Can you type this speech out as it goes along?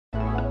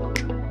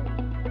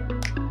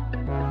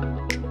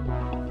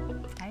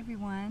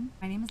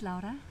My name is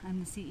Laura. I'm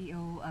the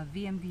CEO of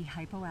VMV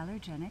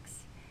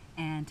Hypoallergenics,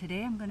 and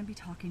today I'm going to be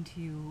talking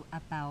to you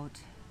about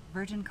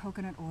virgin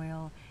coconut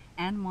oil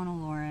and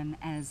monolaurin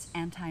as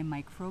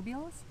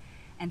antimicrobials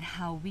and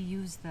how we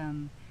use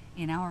them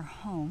in our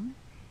home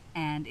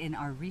and in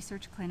our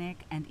research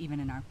clinic and even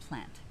in our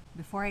plant.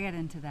 Before I get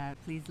into that,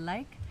 please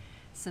like,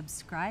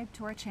 subscribe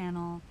to our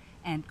channel,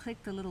 and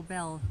click the little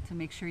bell to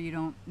make sure you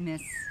don't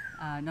miss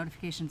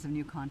notifications of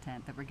new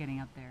content that we're getting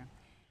up there.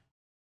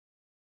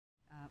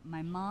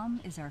 My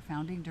mom is our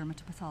founding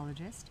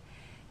dermatopathologist,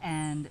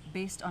 and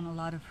based on a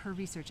lot of her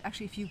research,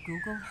 actually if you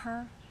Google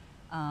her,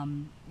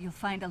 you'll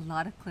find a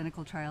lot of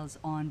clinical trials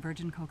on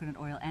virgin coconut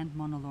oil and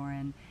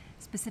monolaurin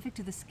specific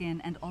to the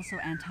skin, and also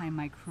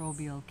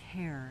antimicrobial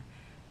care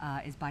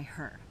is by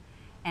her.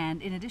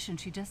 And in addition,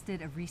 she just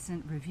did a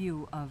recent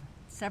review of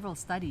several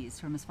studies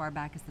from as far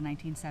back as the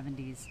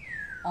 1970s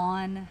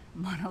on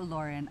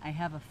monolaurin. I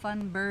have a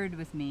fun bird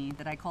with me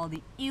that I call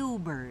the ew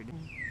bird.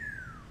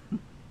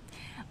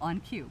 On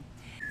cue,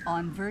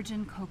 on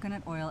virgin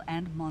coconut oil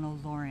and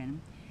monolaurin.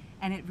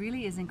 And it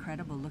really is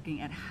incredible looking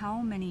at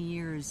how many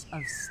years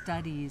of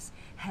studies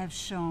have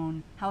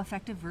shown how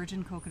effective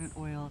virgin coconut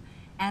oil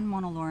and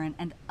monolaurin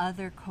and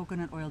other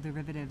coconut oil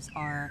derivatives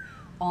are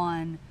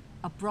on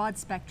a broad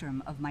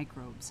spectrum of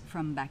microbes,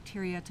 from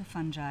bacteria to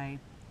fungi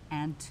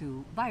and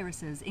to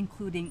viruses,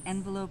 including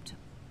enveloped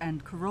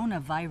and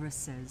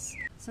coronaviruses.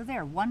 So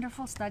there are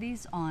wonderful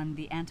studies on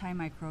the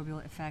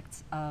antimicrobial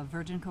effects of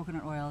virgin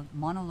coconut oil,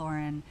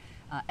 monolaurin,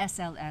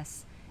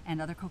 SLS,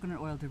 and other coconut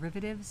oil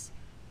derivatives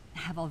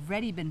have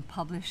already been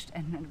published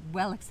and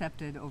well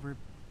accepted over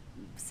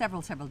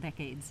several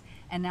decades.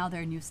 And now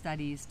there are new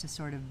studies to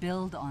sort of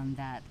build on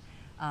that.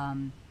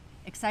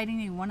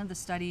 Excitingly, one of the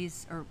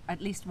studies, or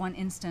at least one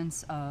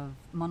instance of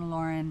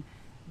monolaurin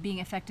being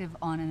effective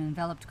on an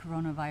enveloped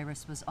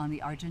coronavirus, was on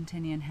the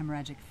Argentinian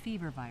hemorrhagic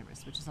fever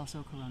virus, which is also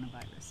a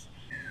coronavirus.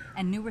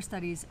 And newer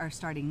studies are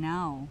starting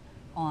now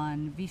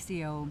on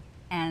VCO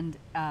and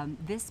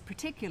this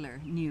particular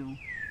new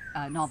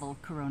novel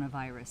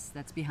coronavirus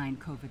that's behind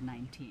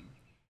COVID-19.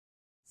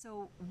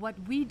 So what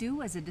we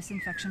do as a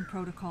disinfection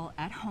protocol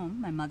at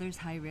home, my mother's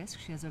high risk,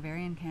 she has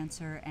ovarian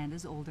cancer and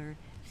is older,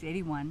 she's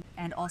 81,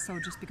 and also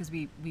just because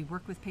we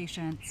work with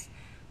patients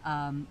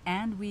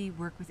and we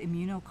work with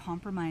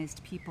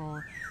immunocompromised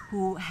people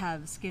who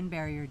have skin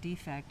barrier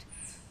defect,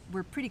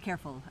 we're pretty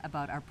careful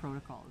about our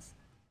protocols.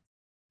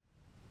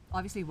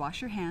 Obviously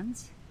wash your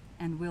hands,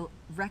 and we'll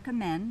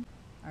recommend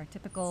our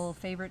typical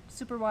favorite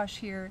superwash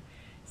here,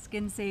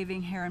 skin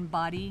saving hair and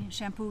body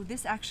shampoo.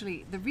 This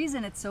actually, the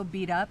reason it's so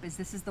beat up is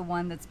this is the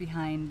one that's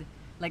behind,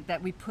 like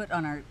that we put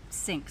on our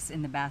sinks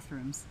in the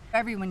bathrooms.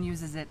 Everyone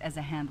uses it as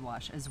a hand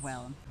wash as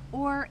well.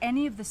 Or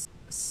any of the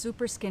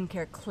super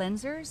skincare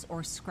cleansers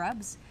or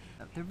scrubs.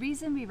 The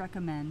reason we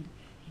recommend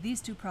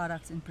these two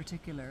products in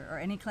particular, or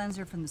any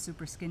cleanser from the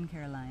super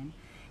skincare line,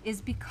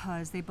 is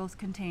because they both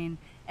contain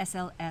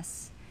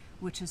SLS,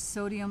 which is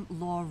sodium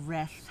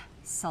laureth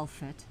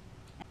sulfate.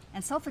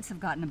 And sulfates have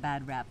gotten a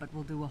bad rap, but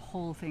we'll do a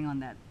whole thing on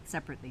that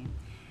separately.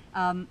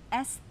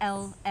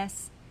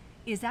 SLS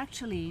is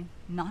actually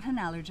not an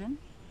allergen.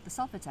 The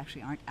sulfates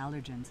actually aren't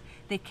allergens.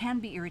 They can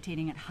be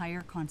irritating at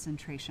higher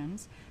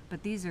concentrations,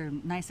 but these are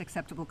nice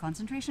acceptable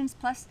concentrations,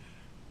 plus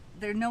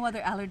there are no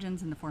other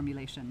allergens in the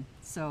formulation.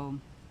 So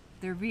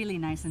they're really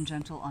nice and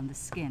gentle on the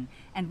skin.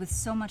 And with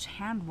so much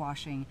hand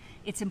washing,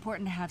 it's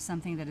important to have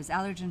something that is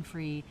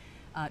allergen-free,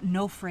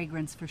 no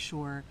fragrance for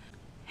sure.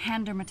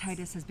 Hand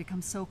dermatitis has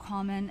become so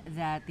common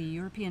that the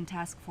European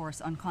Task Force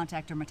on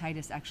Contact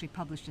Dermatitis actually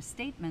published a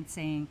statement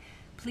saying,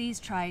 please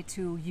try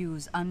to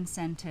use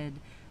unscented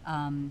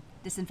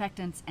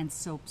disinfectants and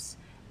soaps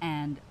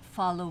and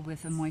follow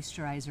with a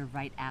moisturizer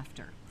right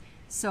after.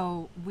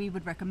 So we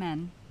would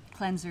recommend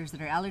cleansers that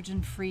are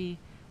allergen-free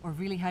or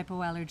really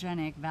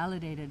hypoallergenic,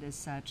 validated as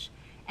such,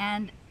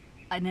 and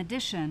in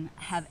addition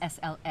have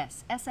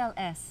SLS.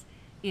 SLS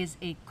is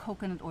a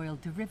coconut oil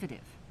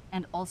derivative,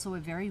 and also a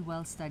very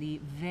well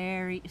studied,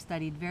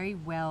 very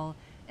well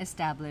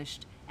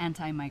established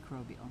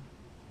antimicrobial.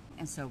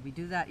 And so we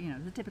do that,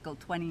 the typical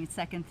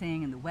 20-second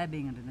thing, and the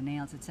webbing under the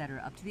nails,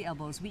 etc., up to the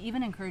elbows. We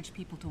even encourage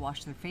people to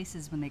wash their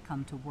faces when they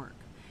come to work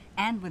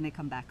and when they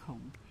come back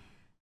home.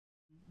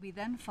 We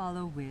then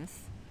follow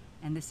with,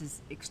 and this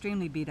is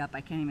extremely beat up,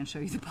 I can't even show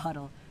you the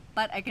bottle,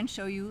 but I can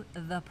show you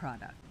the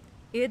product.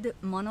 ID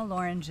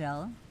monolaurin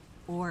gel,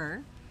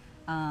 or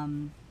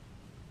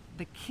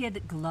the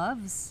kid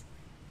gloves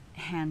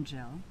hand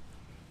gel.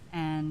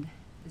 And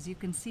as you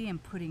can see, I'm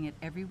putting it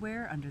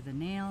everywhere, under the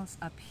nails,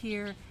 up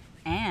here,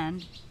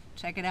 and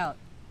check it out.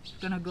 It's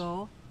gonna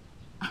go,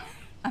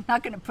 I'm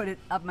not gonna put it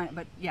up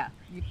but yeah,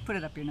 you put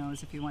it up your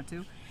nose if you want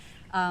to.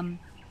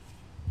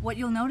 What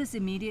you'll notice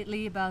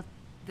immediately about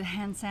the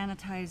hand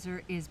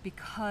sanitizer is,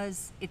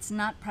 because it's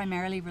not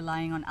primarily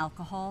relying on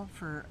alcohol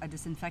for a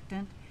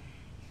disinfectant,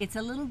 it's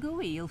a little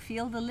gooey. You'll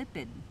feel the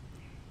lipid.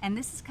 And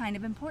this is kind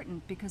of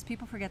important because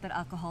people forget that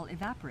alcohol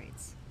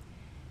evaporates.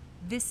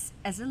 This,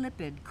 as a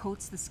lipid,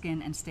 coats the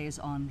skin and stays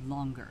on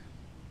longer.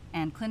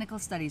 And clinical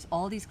studies,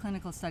 all these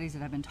clinical studies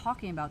that I've been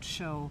talking about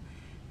show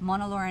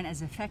monolaurin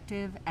as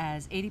effective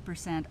as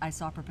 80%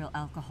 isopropyl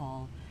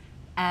alcohol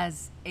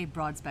as a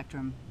broad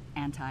spectrum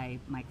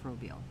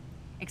antimicrobial,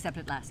 except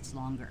it lasts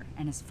longer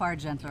and is far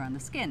gentler on the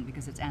skin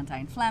because it's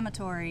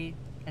anti-inflammatory,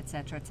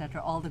 etc.,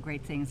 all the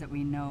great things that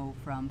we know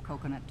from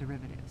coconut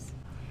derivatives.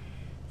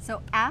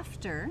 So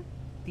after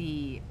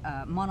the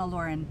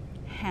monolaurin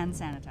hand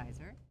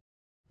sanitizer,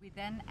 we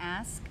then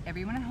ask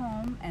everyone at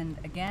home, and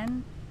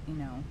again, you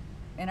know,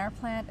 in our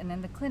plant and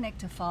in the clinic,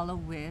 to follow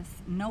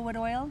with no-wood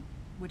oil,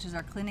 which is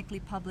our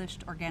clinically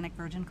published organic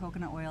virgin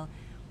coconut oil,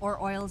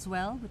 or oils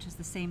well, which is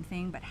the same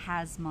thing but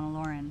has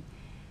monolaurin.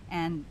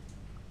 And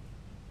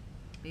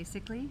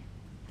basically,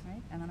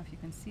 right, I don't know if you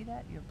can see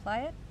that, you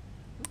apply it,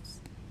 oops.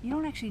 You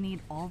don't actually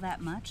need all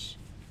that much,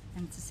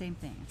 and it's the same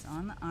thing. It's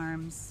on the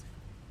arms,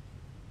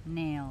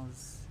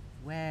 nails,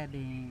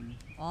 webbing,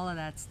 all of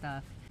that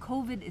stuff.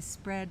 COVID is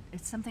spread,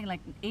 it's something like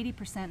 80%,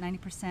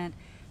 90%,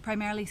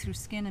 primarily through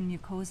skin and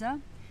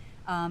mucosa.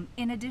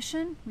 In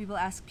addition, we will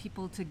ask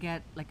people to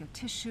get like a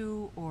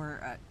tissue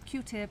or a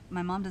Q-tip.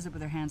 My mom does it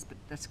with her hands, but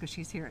that's because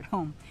she's here at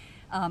home.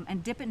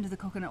 And dip it into the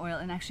coconut oil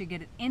and actually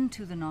get it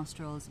into the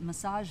nostrils,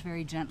 massage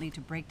very gently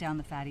to break down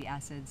the fatty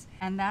acids.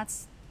 And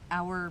that's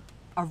our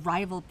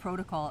arrival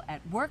protocol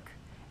at work.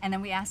 And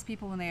then we ask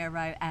people when they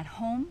arrive at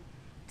home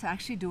to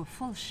actually do a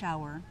full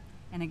shower,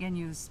 and again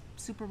use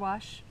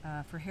superwash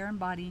for hair and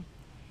body,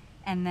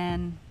 and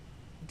then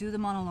do the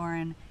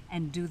monolaurin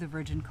and do the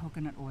virgin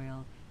coconut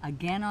oil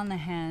again on the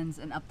hands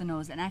and up the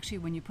nose, and actually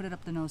when you put it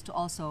up the nose to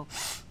also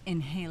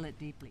inhale it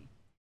deeply.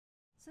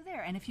 So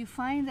there, and if you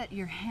find that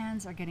your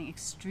hands are getting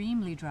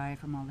extremely dry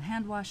from all the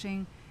hand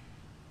washing,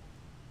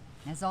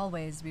 as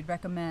always, we'd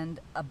recommend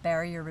a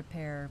barrier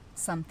repair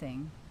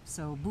something.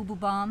 So Boo Boo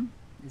Balm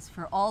is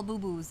for all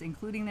boo-boos,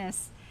 including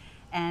this,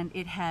 and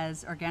it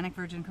has organic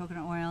virgin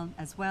coconut oil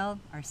as well,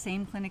 our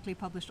same clinically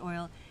published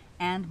oil,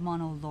 and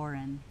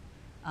monolaurin,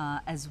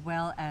 as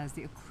well as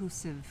the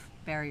occlusive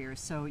barriers.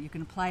 So you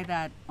can apply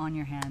that on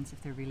your hands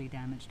if they're really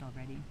damaged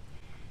already.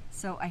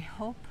 So I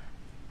hope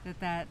that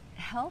that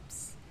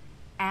helps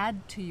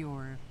add to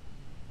your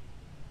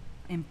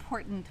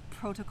important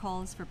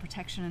protocols for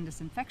protection and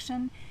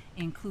disinfection,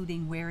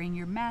 including wearing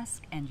your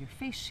mask and your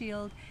face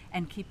shield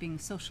and keeping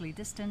socially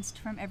distanced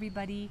from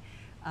everybody.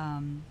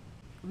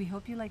 We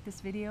hope you liked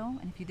this video,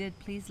 and if you did,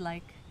 please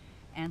like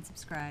and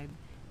subscribe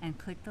and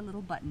click the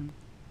little button.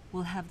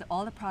 We'll have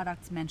all the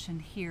products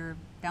mentioned here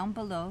down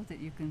below that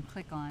you can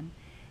click on.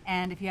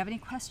 And if you have any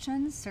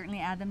questions, certainly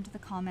add them to the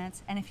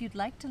comments. And if you'd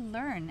like to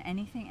learn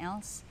anything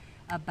else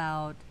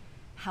about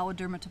how a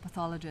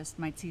dermatopathologist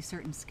might see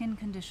certain skin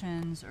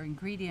conditions or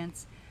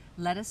ingredients,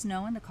 let us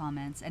know in the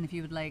comments. And if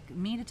you would like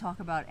me to talk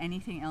about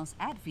anything else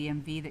at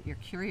VMV that you're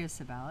curious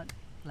about,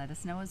 let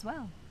us know as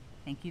well.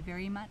 Thank you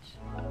very much.